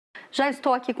Já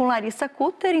estou aqui com Larissa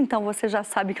Cuter, então você já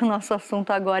sabe que o nosso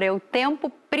assunto agora é o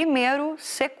tempo. Primeiro,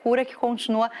 secura, que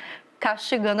continua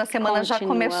castigando. A semana já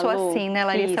começou assim, né,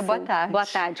 Larissa? Isso. Boa tarde. Boa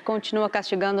tarde. Continua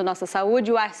castigando nossa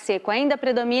saúde. O ar seco ainda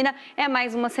predomina. É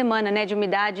mais uma semana, né, de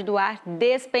umidade do ar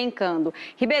despencando.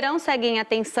 Ribeirão segue em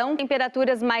atenção.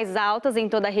 Temperaturas mais altas em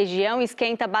toda a região.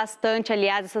 Esquenta bastante,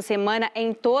 aliás, essa semana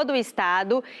em todo o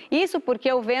estado. Isso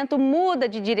porque o vento muda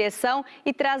de direção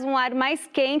e traz um ar mais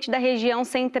quente da região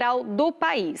central do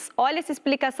país. Olha essa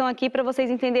explicação aqui para vocês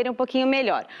entenderem um pouquinho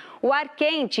melhor. O ar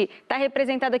quente está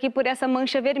representado aqui por essa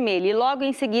mancha vermelha. E logo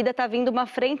em seguida está vindo uma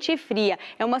frente fria.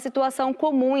 É uma situação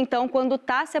comum, então, quando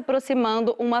está se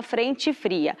aproximando uma frente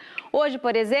fria. Hoje,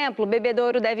 por exemplo, o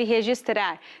Bebedouro deve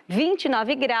registrar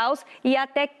 29 graus e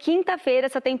até quinta-feira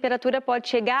essa temperatura pode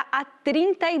chegar a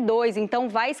 32. Então,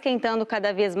 vai esquentando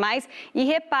cada vez mais. E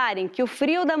reparem que o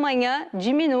frio da manhã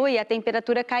diminui, a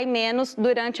temperatura cai menos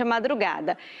durante a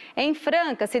madrugada. Em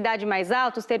Franca, cidade mais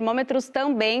alta, os termômetros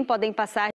também podem passar